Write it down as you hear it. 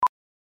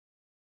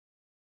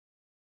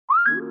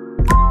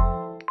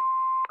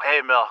Hey,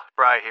 Mel.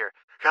 Bri here.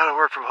 Gotta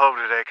work from home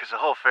today because the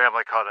whole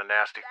family caught a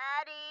nasty.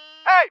 Daddy!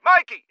 Hey,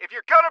 Mikey! If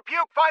you're gonna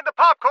puke, find the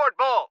popcorn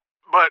bowl!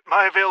 But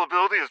my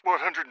availability is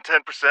 110%.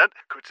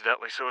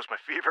 Coincidentally, so is my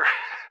fever.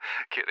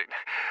 Kidding.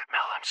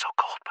 Mel, I'm so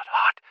cold but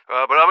hot.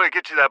 But I'm gonna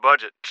get you that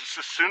budget just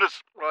as soon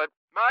as...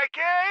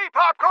 Mikey!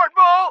 Popcorn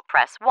bowl!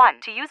 Press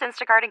 1 to use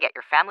Instacart and get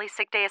your family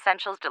sick day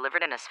essentials delivered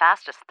in as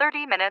fast as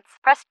 30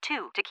 minutes. Press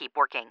 2 to keep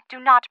working.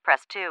 Do not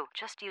press 2.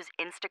 Just use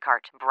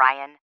Instacart,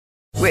 Brian.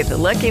 With the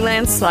Lucky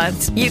Land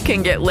Slots, you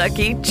can get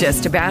lucky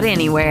just about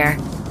anywhere.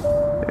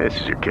 This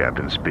is your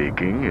captain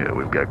speaking.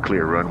 We've got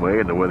clear runway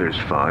and the weather's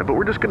fine, but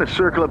we're just going to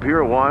circle up here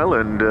a while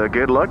and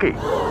get lucky.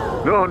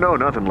 No,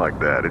 nothing like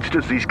that. It's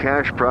just these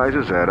cash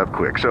prizes add up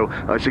quick. So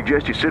I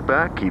suggest you sit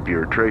back, keep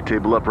your tray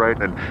table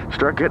upright, and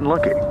start getting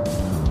lucky.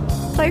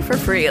 Play for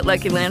free at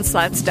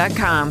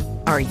LuckyLandSlots.com.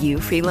 Are you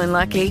feeling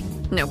lucky?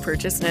 No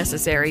purchase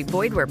necessary.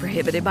 Void where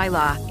prohibited by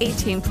law.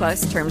 18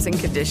 plus terms and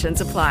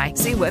conditions apply.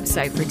 See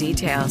website for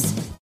details.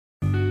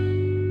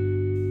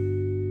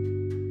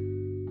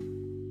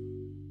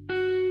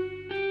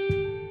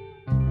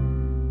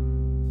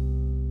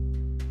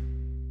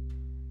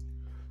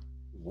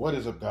 What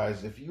is up,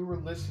 guys? If you were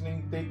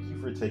listening, thank you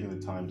for taking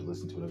the time to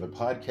listen to another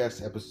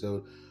podcast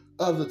episode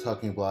of The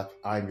Talking Block.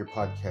 I'm your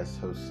podcast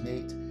host,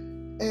 Nate.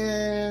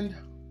 And,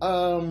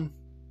 don't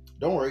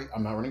worry,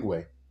 I'm not running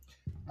away.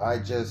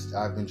 I've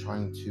been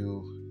trying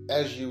to,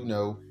 as you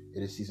know,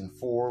 it is season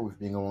 4. We've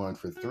been going on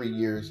for 3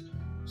 years.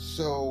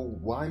 So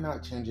why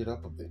not change it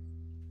up a bit?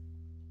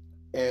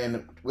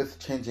 And with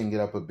changing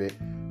it up a bit,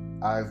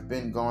 I've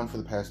been gone for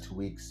the past 2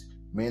 weeks,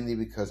 mainly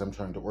because I'm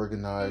trying to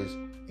organize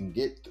and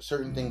get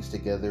certain things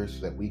together so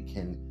that we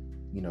can,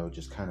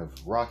 just kind of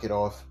rock it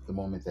off the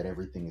moment that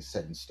everything is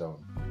set in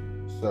stone.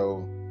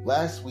 So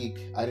last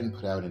week, I didn't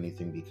put out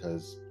anything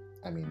because,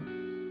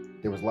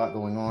 there was a lot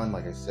going on,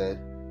 like I said,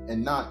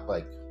 and not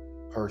like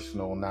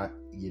personal, not,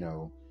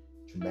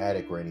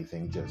 dramatic or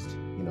anything, just,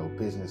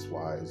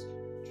 business-wise,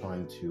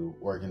 trying to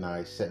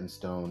organize, set in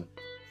stone,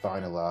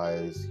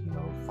 finalize,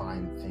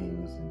 find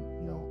things and,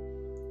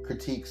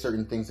 critique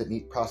certain things that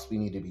possibly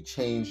need to be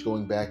changed,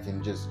 going back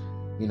and just,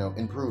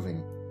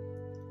 improving.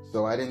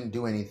 So I didn't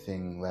do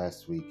anything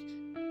last week.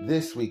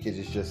 This week it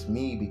is just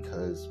me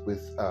because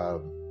with,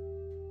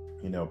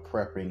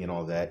 prepping and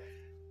all that,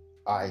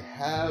 I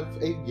have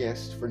a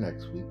guest for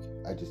next week.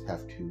 I just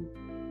have to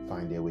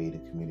find a way to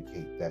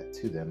communicate that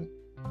to them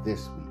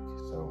this week.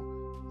 So,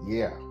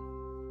 yeah.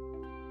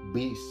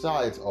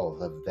 Besides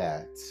all of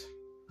that,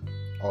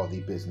 all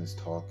the business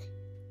talk,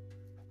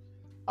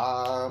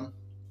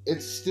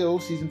 it's still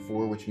season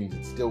 4, which means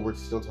we're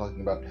still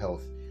talking about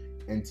health.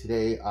 And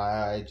today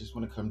I just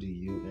want to come to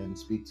you and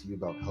speak to you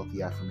about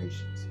healthy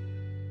affirmations.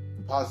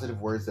 The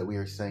positive words that we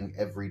are saying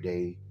every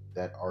day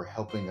that are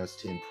helping us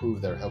to improve,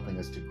 that are helping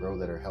us to grow,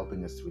 that are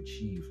helping us to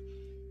achieve.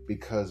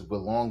 Because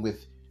along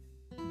with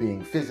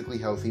being physically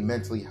healthy,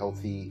 mentally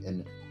healthy,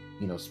 and,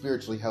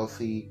 spiritually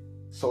healthy,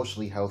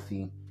 socially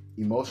healthy,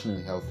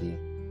 emotionally healthy,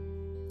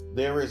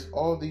 there is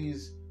all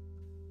these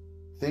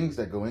things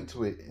that go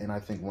into it. And I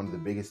think one of the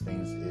biggest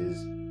things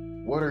is,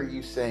 what are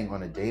you saying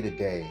on a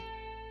day-to-day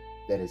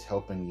that is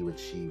helping you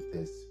achieve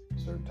this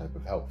certain type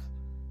of health?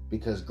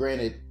 Because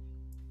granted,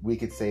 we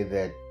could say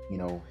that,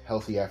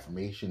 healthy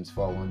affirmations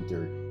fall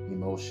under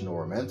emotional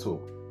or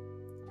mental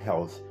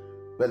health,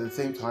 but at the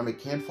same time, it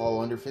can fall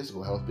under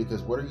physical health,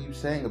 because what are you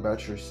saying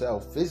about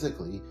yourself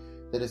physically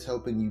that is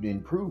helping you to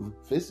improve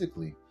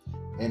physically?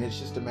 And it's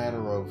just a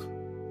matter of,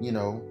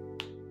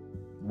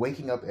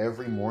 waking up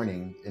every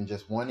morning and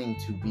just wanting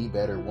to be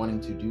better,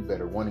 wanting to do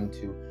better, wanting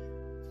to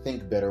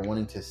think better,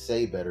 wanting to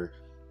say better.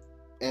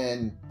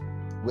 And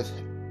with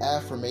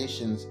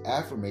affirmations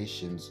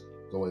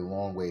go a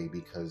long way,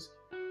 because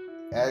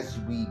as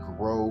we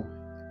grow,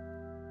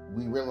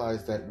 we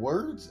realize that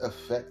words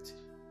affect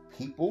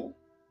people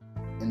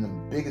in the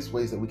biggest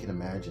ways that we can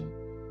imagine.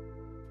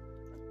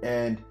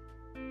 And,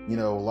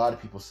 a lot of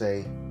people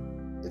say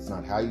it's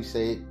not how you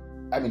say it.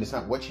 It's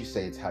not what you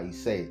say, it's how you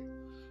say it.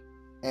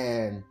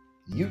 And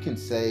you can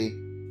say,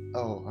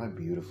 oh, I'm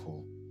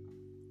beautiful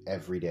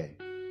every day.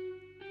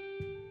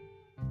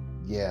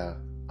 Yeah,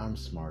 I'm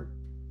smart.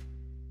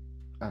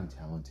 I'm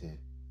talented.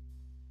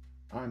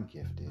 I'm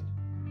gifted.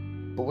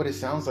 But what it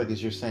sounds like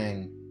is you're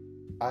saying,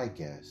 I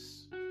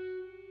guess.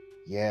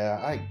 Yeah,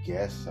 I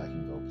guess I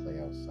can go play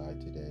outside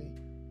today.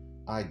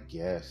 I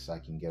guess I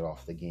can get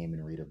off the game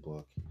and read a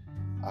book.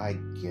 I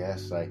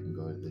guess I can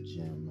go to the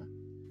gym.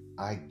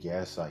 I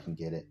guess I can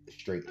get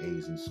straight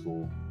A's in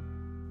school.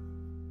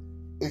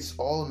 It's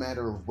all a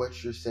matter of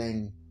what you're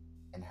saying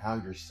and how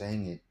you're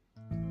saying it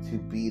to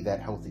be that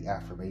healthy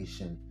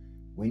affirmation.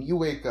 When you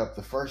wake up,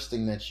 the first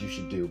thing that you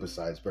should do,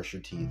 besides brush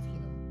your teeth,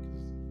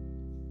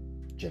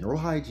 general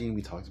hygiene,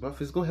 we talked about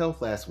physical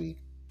health last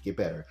week, get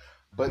better.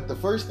 But the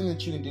first thing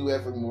that you can do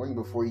every morning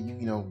before you,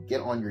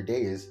 get on your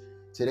day is,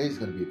 today's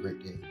going to be a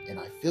great day. And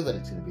I feel that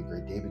it's going to be a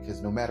great day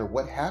because no matter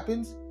what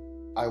happens,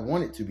 I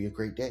want it to be a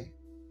great day.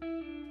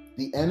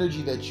 The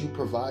energy that you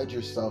provide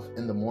yourself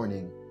in the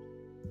morning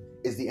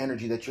is the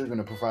energy that you're going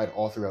to provide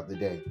all throughout the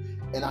day.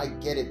 And I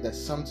get it that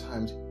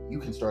sometimes you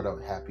can start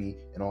out happy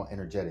and all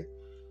energetic,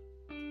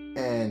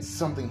 and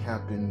something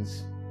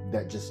happens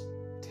that just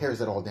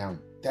tears it all down.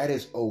 That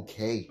is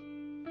okay.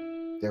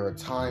 There are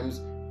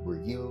times where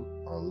you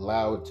are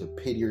allowed to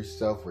pity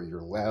yourself, where you're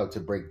allowed to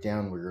break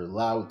down, where you're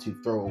allowed to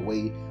throw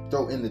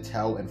in the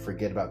towel and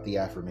forget about the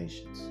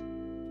affirmations.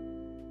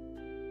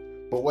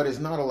 But what is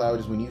not allowed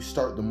is when you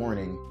start the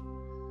morning,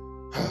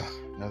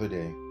 another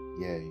day,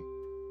 yay,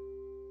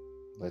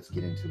 let's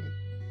get into it.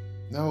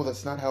 No,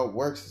 that's not how it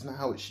works. That's not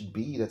how it should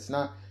be. That's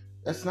not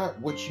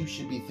what you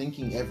should be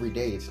thinking every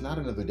day. It's not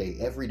another day.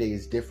 Every day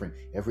is different.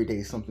 Every day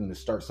is something to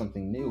start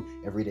something new.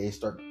 Every day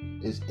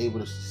is able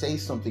to say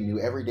something new.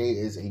 Every day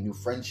is a new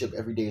friendship.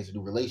 Every day is a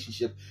new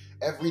relationship.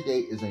 Every day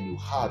is a new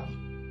hobby.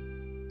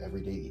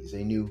 Every day is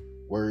a new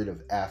word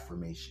of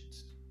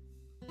affirmations.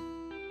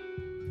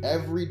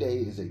 Every day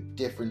is a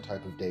different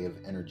type of day of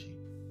energy.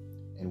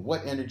 And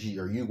what energy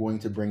are you going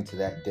to bring to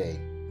that day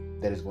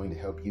that is going to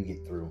help you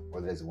get through, or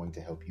that is going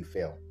to help you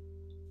fail?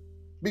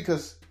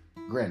 Because,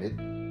 granted,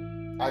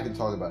 I can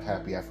talk about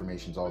happy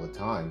affirmations all the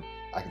time.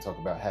 I can talk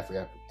about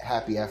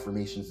happy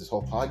affirmations this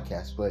whole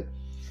podcast, but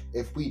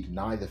if we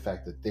deny the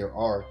fact that there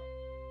are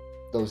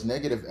those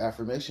negative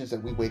affirmations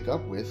that we wake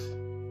up with,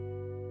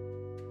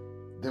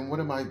 then what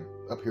am I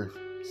up here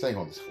saying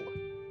all this for?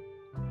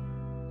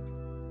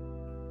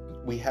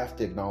 We have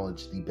to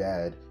acknowledge the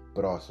bad,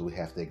 but also we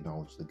have to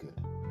acknowledge the good.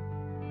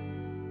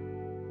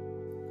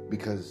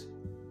 Because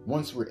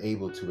once we're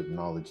able to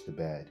acknowledge the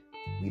bad,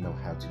 we know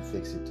how to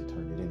fix it to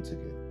turn it into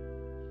good.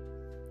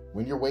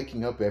 When you're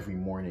waking up every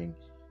morning,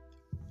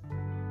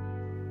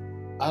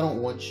 I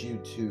don't want you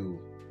to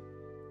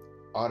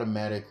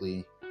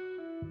automatically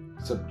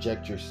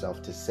subject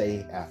yourself to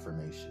say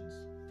affirmations.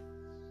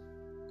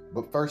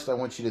 But first, I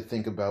want you to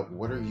think about,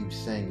 what are you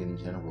saying in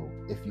general,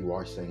 if you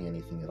are saying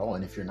anything at all?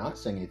 And if you're not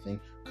saying anything,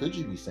 could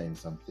you be saying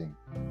something?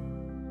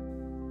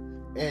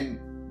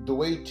 And the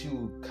way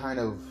to kind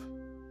of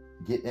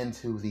get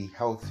into the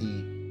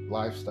healthy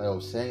lifestyle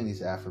of saying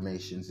these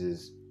affirmations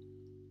is,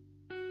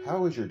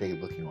 how is your day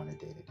looking on a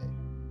day-to-day?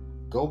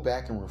 Go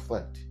back and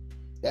reflect.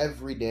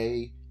 Every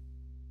day,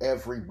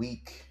 every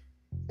week,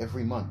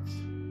 every month.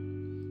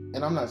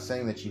 And I'm not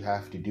saying that you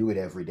have to do it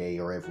every day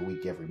or every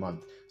week, every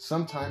month.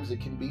 Sometimes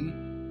it can be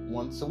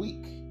once a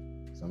week.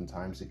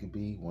 Sometimes it could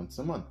be once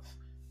a month.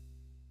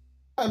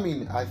 I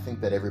mean, I think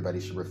that everybody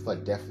should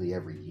reflect definitely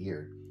every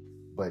year.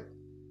 But,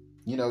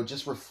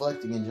 just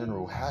reflecting in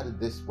general, how did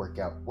this work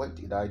out? What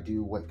did I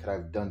do? What could I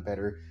have done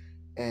better?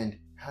 And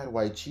how do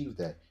I achieve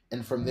that?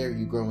 And from there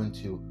you grow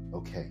into,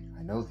 okay,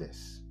 I know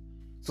this.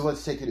 So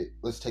let's take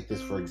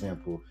this for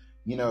example.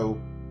 You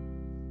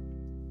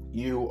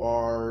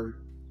are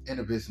in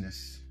a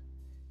business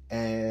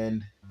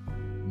and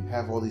you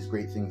have all these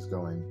great things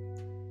going.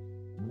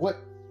 What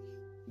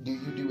do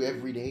you do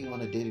every day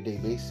on a day-to-day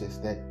basis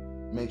that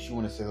makes you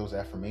want to say those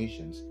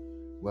affirmations?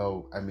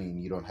 Well, I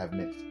mean, you don't have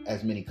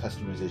as many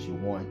customers as you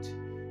want.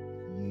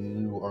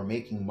 You are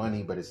making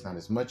money, but it's not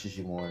as much as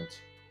you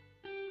want.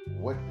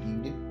 What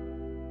do?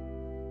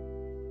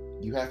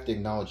 You have to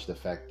acknowledge the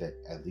fact that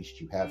at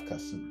least you have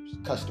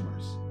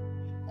customers.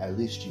 At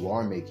least you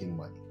are making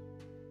money.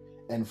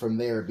 And from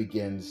there it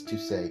begins to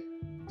say,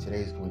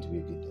 today is going to be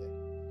a good day.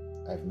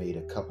 I've made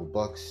a couple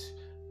bucks.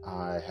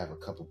 I have a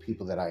couple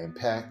people that I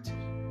impact.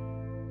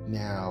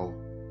 Now,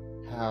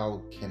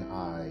 how can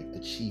I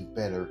achieve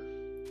better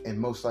and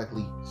most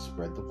likely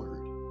spread the word?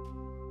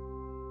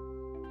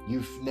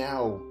 You've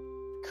now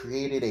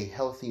created a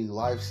healthy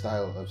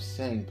lifestyle of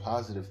saying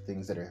positive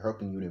things that are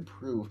helping you to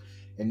improve,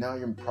 and now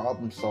you're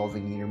problem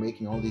solving and you're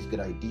making all these good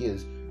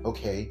ideas.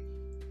 Okay,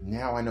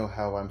 now I know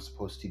how I'm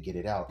supposed to get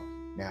it out.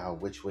 Now,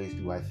 which ways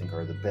do I think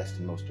are the best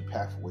and most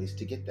impactful ways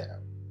to get that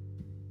out?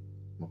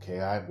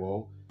 Okay, I'm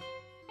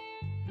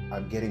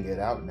getting it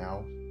out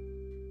now.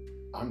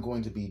 I'm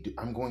going to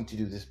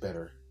do this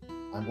better.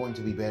 I'm going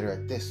to be better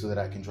at this so that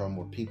I can draw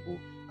more people.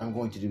 I'm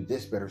going to do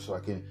this better so I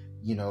can,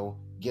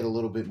 get a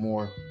little bit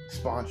more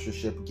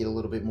sponsorship, get a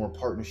little bit more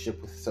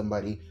partnership with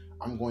somebody.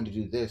 I'm going to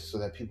do this so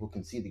that people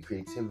can see the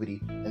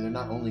creativity, and they're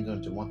not only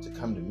going to want to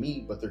come to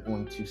me, but they're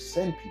going to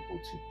send people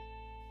to me.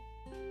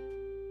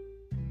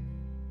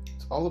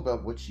 It's all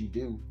about what you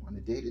do on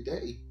a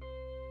day-to-day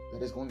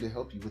that is going to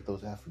help you with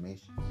those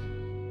affirmations.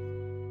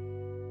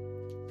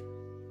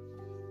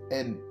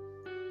 And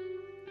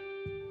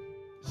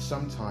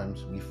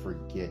sometimes we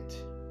forget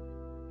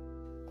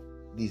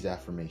these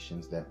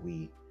affirmations that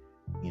we,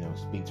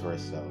 speak to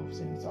ourselves,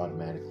 and it's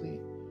automatically,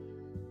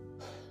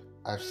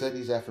 I've said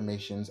these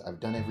affirmations, I've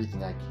done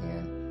everything I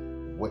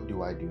can, what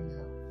do I do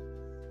now?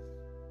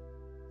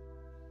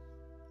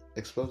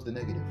 Expose the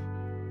negative.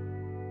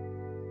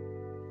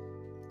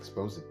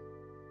 Expose it.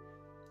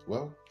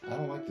 Well, I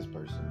don't like this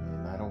person,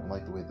 and I don't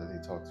like the way that they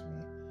talk to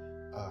me.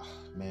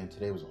 Man,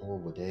 today was a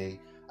horrible day.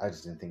 I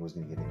just didn't think it was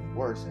going to get any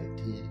worse, and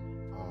it did.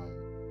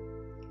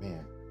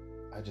 Man,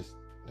 I just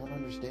don't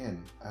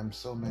understand. I'm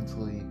so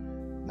mentally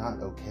not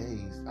okay.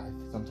 I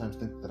sometimes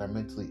think that I'm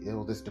mentally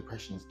ill. This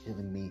depression is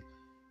killing me.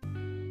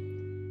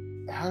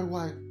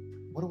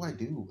 what do I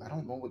do? I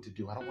don't know what to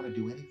do. I don't want to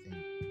do anything.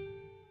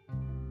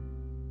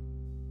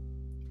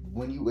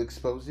 When you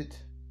expose it,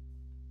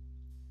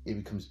 it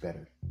becomes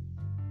better.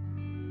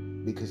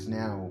 Because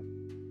now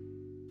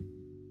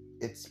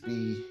it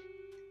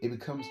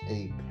becomes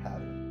a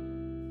pattern.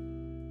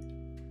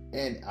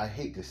 And I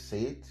hate to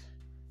say it,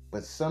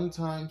 but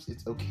sometimes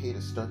it's okay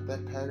to start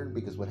that pattern,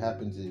 because what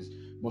happens is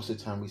most of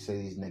the time we say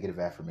these negative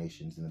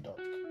affirmations in the dark.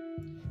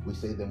 We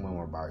say them when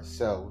we're by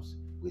ourselves.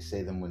 We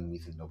say them when we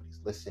think nobody's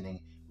listening.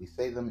 We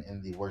say them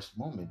in the worst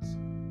moments.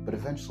 But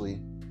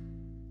eventually,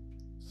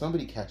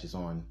 somebody catches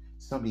on.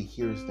 Somebody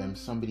hears them.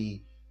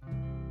 Somebody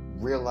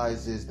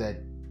realizes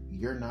that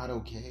you're not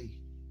okay.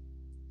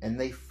 And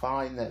they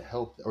find that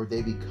help, or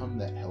they become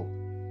that help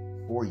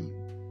for you.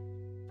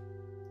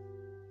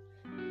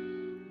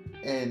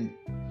 And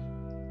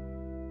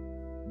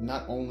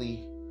not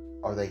only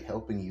are they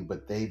helping you,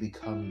 but they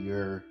become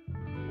your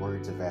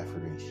words of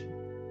affirmation.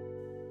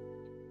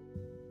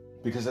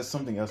 Because that's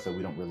something else that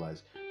we don't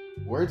realize.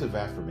 Words of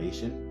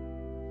affirmation,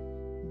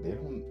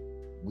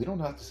 we don't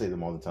have to say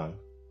them all the time.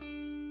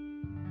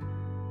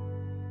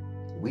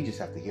 We just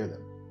have to hear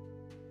them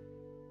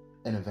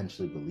and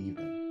eventually believe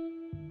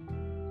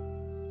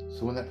them.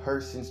 So when that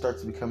person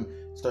starts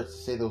to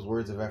say those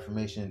words of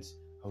affirmations,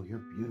 oh,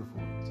 you're beautiful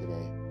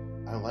today.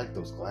 I like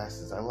those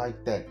glasses. I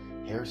like that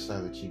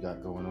hairstyle that you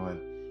got going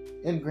on.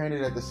 And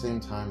granted, at the same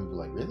time, you'd be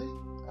like, really?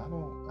 I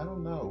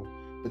don't know.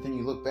 But then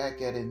you look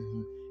back at it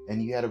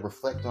and you had to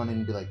reflect on it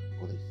and be like,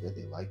 well, they said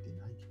they liked it.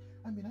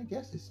 I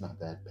guess it's not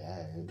that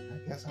bad. I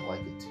guess I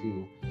like it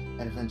too.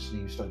 And eventually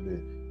you start to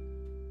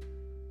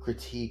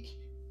critique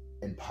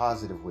in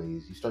positive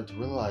ways. You start to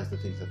realize the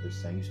things that they're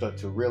saying. You start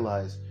to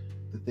realize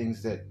the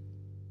things that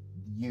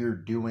you're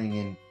doing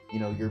and,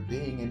 you're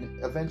being.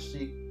 And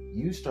eventually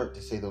you start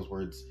to say those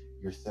words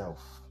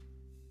yourself.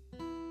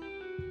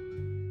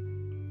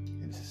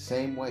 And it's the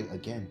same way,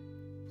 again,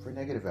 for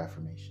negative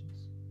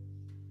affirmations.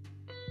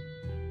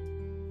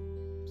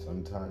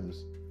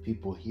 Sometimes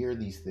people hear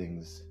these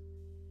things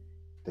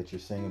that you're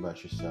saying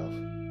about yourself.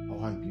 Oh,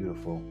 I'm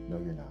beautiful. No,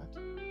 you're not.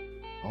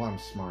 Oh, I'm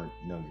smart.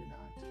 No, you're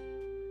not.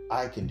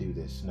 I can do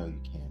this. No, you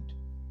can't.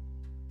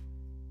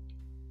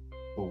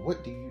 But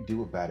what do you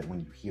do about it when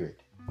you hear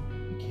it?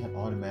 You can't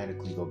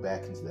automatically go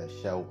back into that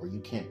shell, or you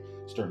can't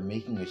start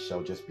making a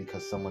shell just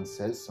because someone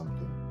says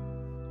something.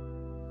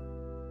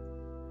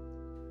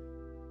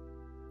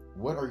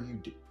 What are you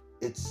do?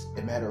 It's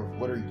a matter of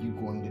what are you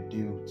going to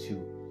do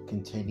to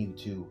continue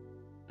to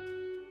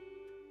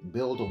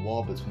build a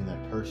wall between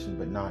that person,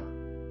 but not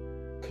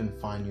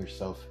confine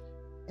yourself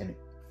in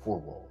four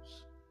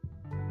walls.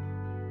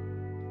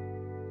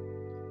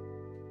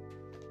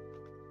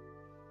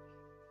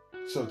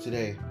 So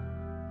today,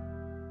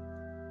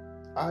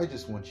 I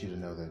just want you to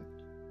know that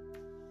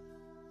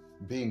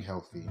being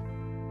healthy,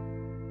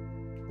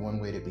 one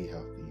way to be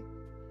healthy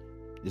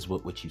is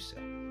what you say.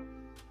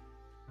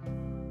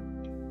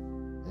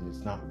 And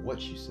it's not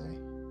what you say,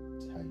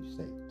 it's how you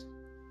say it.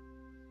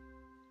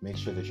 Make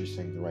sure that you're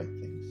saying the right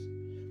things,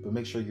 but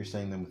make sure you're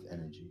saying them with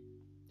energy.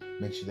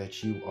 Make sure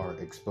that you are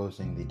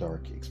exposing the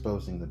dark,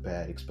 exposing the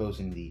bad,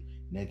 exposing the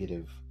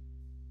negative,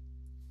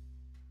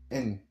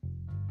 and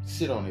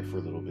sit on it for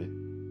a little bit,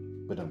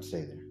 but don't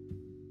stay there.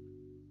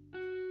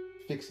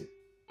 Fix it.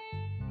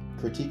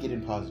 Critique it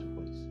in positive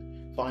ways.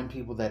 Find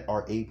people that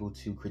are able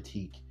to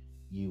critique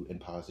you in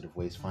positive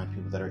ways. Find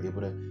people that are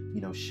able to,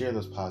 share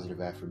those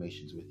positive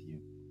affirmations with you.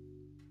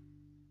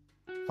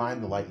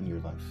 Find the light in your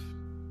life.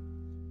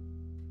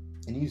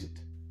 And use it.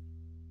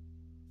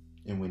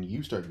 And when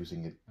you start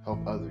using it,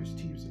 help others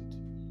to use it.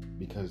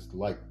 Because the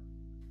light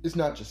is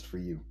not just for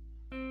you.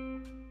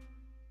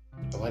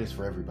 The light is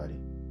for everybody.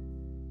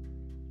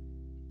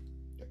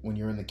 When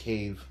you're in the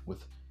cave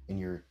and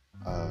you're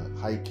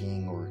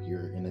hiking, or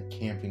you're in a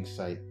camping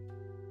site,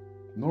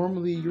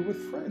 normally you're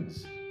with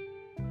friends.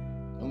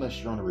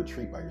 Unless you're on a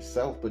retreat by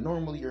yourself, but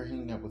normally you're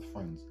hanging out with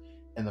friends.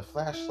 And the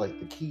flashlight,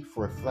 the key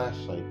for a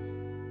flashlight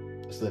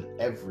is so that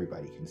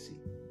everybody can see.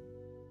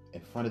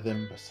 In front of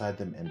them, beside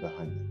them, and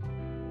behind them.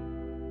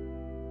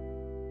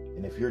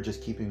 And if you're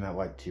just keeping that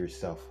light to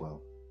yourself,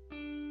 well,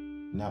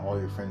 now all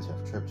your friends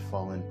have tripped,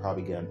 fallen,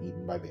 probably gotten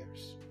eaten by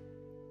bears.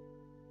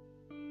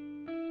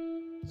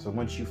 So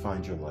once you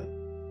find your light,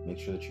 make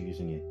sure that you're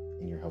using it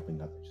and you're helping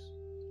others.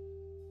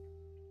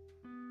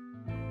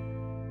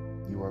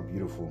 You are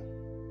beautiful.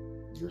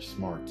 You're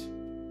smart.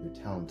 You're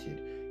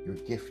talented. You're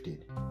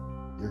gifted.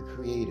 You're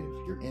creative.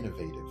 You're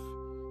innovative.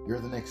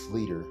 You're the next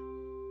leader.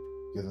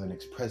 You're the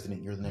next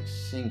president. You're the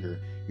next singer.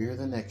 You're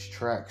the next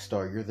track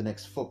star. You're the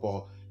next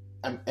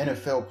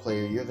NFL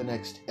player. You're the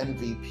next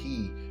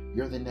MVP.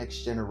 You're the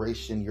next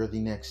generation. You're the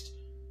next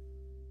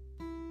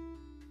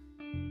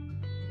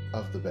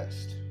of the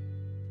best.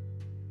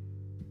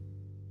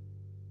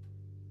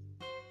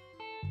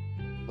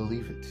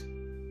 Believe it.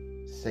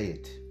 Say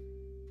it.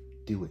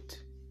 Do it.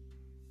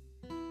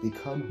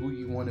 Become who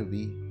you want to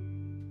be.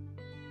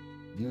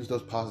 Use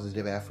those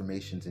positive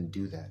affirmations and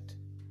do that.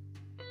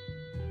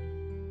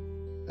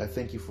 I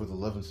thank you for the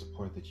love and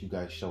support that you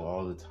guys show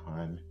all the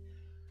time.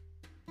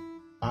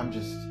 I'm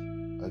just,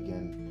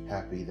 again,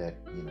 happy that,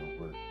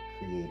 we're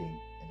creating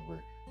and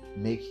we're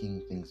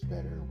making things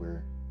better.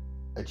 We're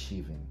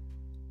achieving.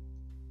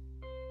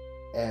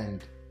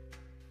 And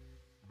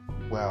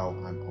while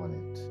I'm on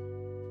it,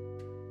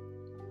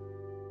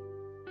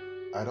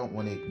 I don't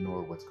want to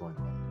ignore what's going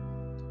on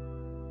in the world.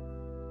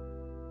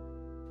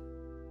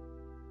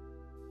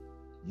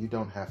 You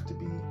don't have to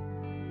be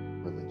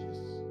religious.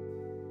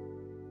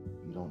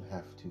 You don't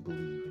have to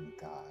believe in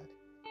God.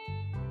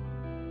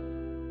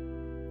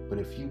 But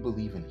if you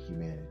believe in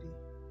humanity,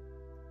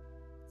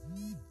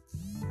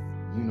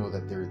 you know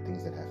that there are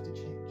things that have to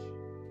change.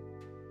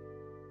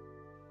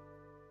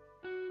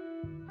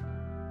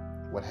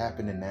 What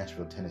happened in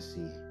Nashville,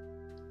 Tennessee,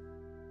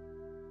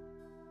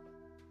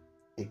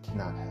 it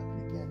cannot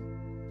happen again.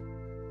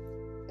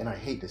 And I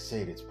hate to say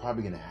it, it's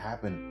probably going to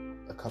happen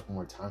a couple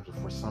more times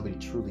before somebody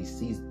truly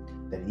sees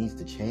that it needs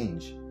to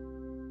change.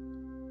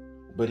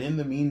 But in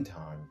the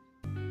meantime,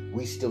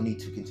 we still need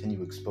to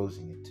continue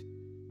exposing it.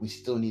 We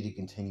still need to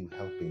continue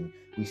helping.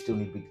 We still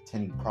need to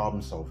continue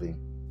problem solving.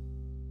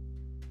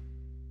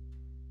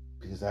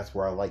 Because that's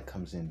where our light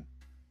comes in.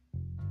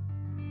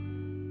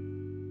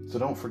 So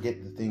don't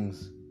forget the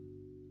things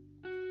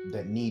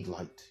that need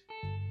light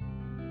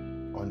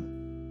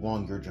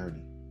along your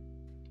journey.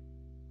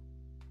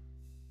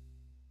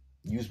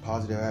 Use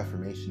positive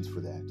affirmations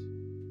for that.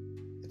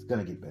 It's going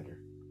to get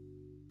better.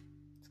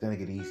 It's going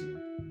to get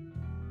easier.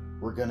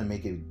 We're going to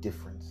make a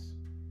difference.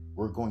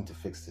 We're going to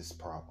fix this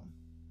problem.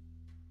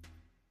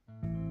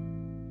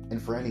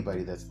 And for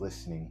anybody that's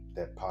listening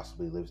that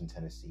possibly lives in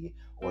Tennessee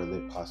or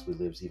possibly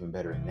lives even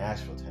better in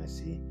Nashville,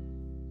 Tennessee,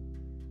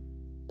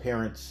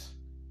 parents,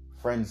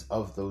 friends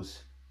of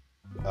those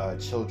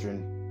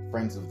children,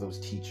 friends of those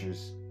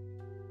teachers,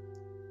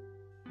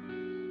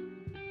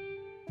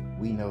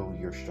 we know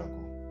your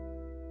struggle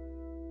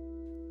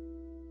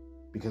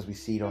because we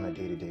see it on a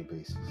day-to-day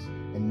basis.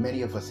 And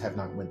many of us have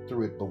not went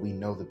through it, but we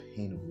know the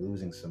pain of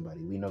losing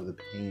somebody. We know the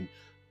pain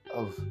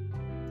of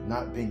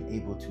not being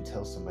able to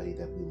tell somebody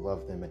that we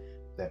love them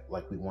that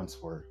like we once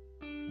were.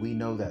 We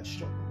know that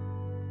struggle.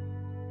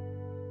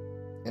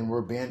 And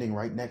we're banding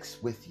right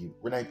next with you.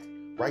 We're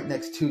right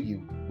next to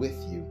you,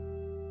 with you,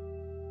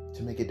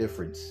 to make a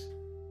difference.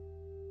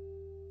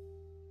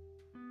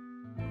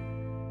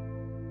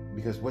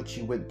 Because what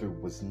you went through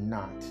was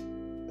not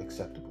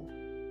acceptable.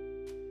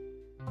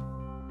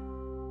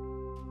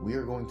 We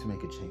are going to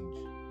make a change.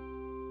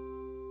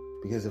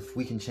 Because if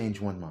we can change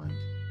one mind,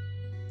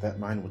 that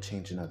mind will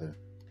change another.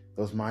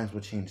 Those minds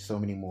will change so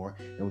many more,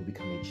 and it would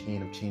become a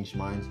chain of changed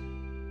minds.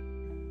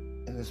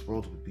 And this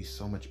world would be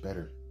so much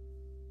better.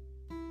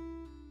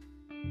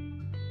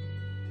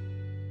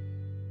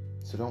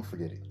 So don't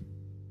forget it.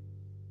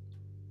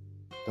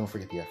 Don't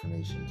forget the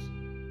affirmations.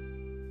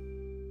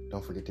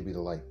 Don't forget to be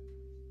the light.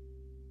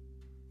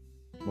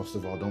 Most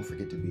of all, don't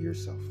forget to be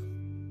yourself.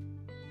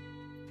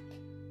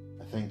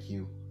 I thank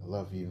you. I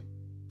love you.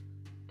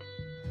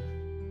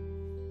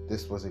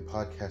 This was a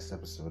podcast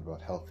episode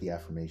about healthy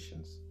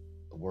affirmations.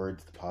 The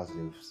words, the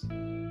positives,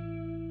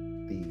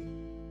 the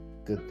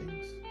good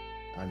things.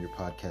 I'm your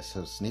podcast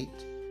host,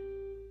 Nate,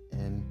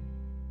 and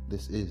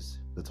this is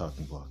The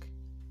Talking Block.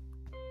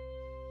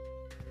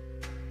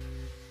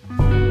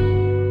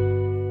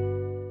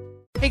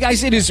 Hey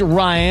guys, it is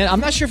Ryan. I'm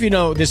not sure if you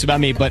know this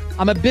about me, but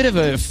I'm a bit of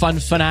a fun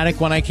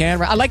fanatic when I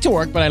can. I like to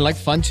work, but I like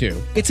fun too.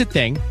 It's a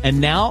thing. And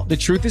now the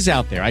truth is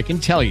out there. I can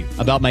tell you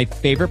about my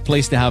favorite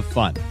place to have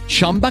fun.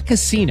 Chumba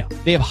Casino.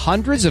 They have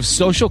hundreds of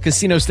social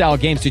casino style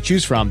games to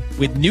choose from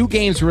with new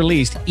games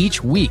released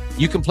each week.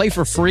 You can play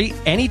for free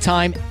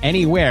anytime,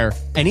 anywhere.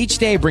 And each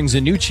day brings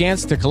a new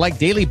chance to collect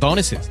daily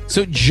bonuses.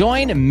 So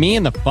join me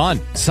in the fun.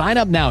 Sign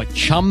up now at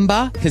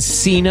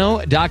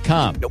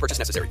ChumbaCasino.com. No purchase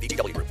necessary.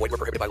 VGW Group. Void where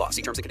prohibited by law.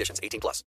 See terms and conditions. 18+.